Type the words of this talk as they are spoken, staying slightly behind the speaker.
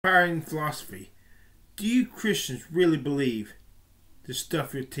inspiring philosophy. Do you Christians really believe the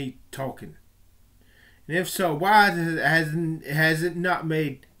stuff you're talking? And if so, why has it not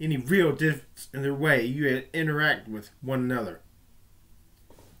made any real difference in the way you interact with one another?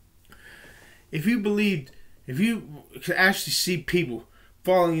 If you could actually see people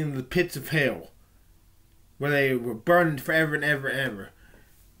falling into the pits of hell, where they were burning forever and ever and ever,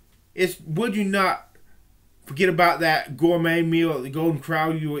 would you not forget about that gourmet meal at the Golden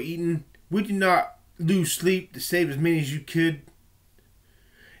Corral you were eating? Would you not lose sleep to save as many as you could?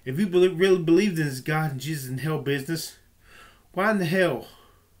 If you really believed in this God and Jesus and hell business, why in the hell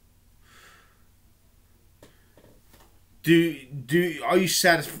are you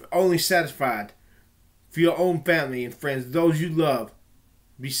only satisfied for your own family and friends, those you love,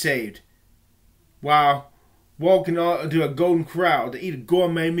 be saved, while walking into a Golden Corral to eat a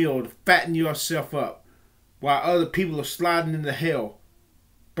gourmet meal to fatten yourself up, while other people are sliding into hell,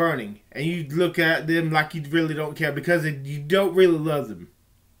 burning, and you look at them like you really don't care because you don't really love them?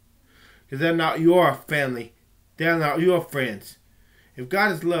 Because they're not your family. They're not your friends. If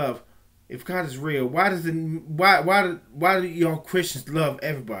God is love, if God is real, why do y'all Christians love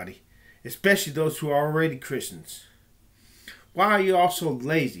everybody? Especially those who are already Christians. Why are you all so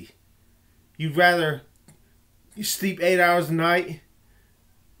lazy? You'd rather sleep 8 hours a night,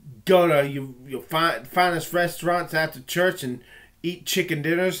 go to your finest restaurants after church and eat chicken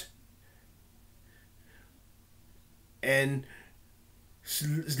dinners, and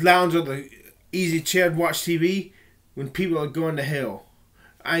lounge on the easy chair and watch TV when people are going to hell.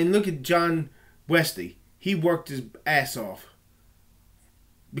 I mean, look at John Wesley. He worked his ass off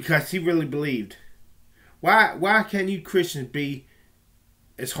because he really believed. Why can't you Christians be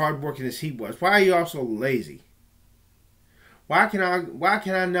as hardworking as he was? Why are you all so lazy? Why can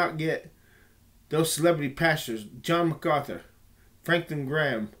I not get those celebrity pastors, John MacArthur, Franklin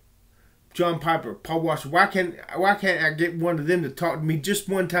Graham, John Piper, Paul Washer? Why can't I get one of them to talk to me just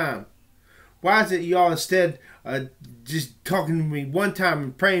one time? Why is it y'all instead just talking to me one time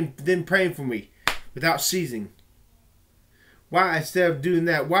and praying for me without ceasing? Why instead of doing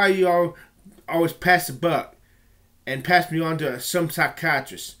that, why are you all always pass the buck and pass me on to some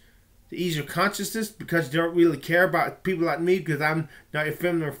psychiatrist to ease your consciousness because you don't really care about people like me because I'm not your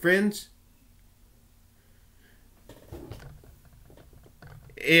family or friends?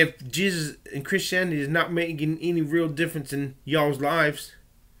 If Jesus and Christianity is not making any real difference in y'all's lives,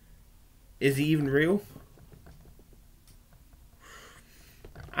 is he even real?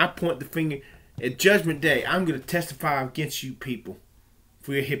 I point the finger. At Judgment Day, I'm going to testify against you people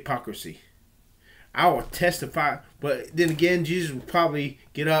for your hypocrisy. I will testify, but then again, Jesus will probably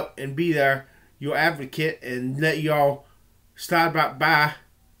get up and be there, your advocate, and let y'all slide right by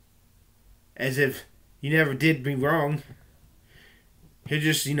as if you never did me wrong. He'll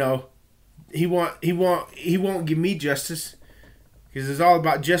just, he won't give me justice because it's all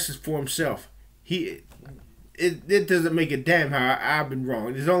about justice for himself. It doesn't make a damn how I've been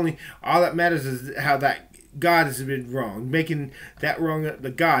wrong. There's only all that matters is how that God has been wrong, making that wrong the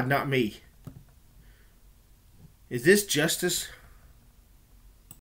God, not me. Is this justice?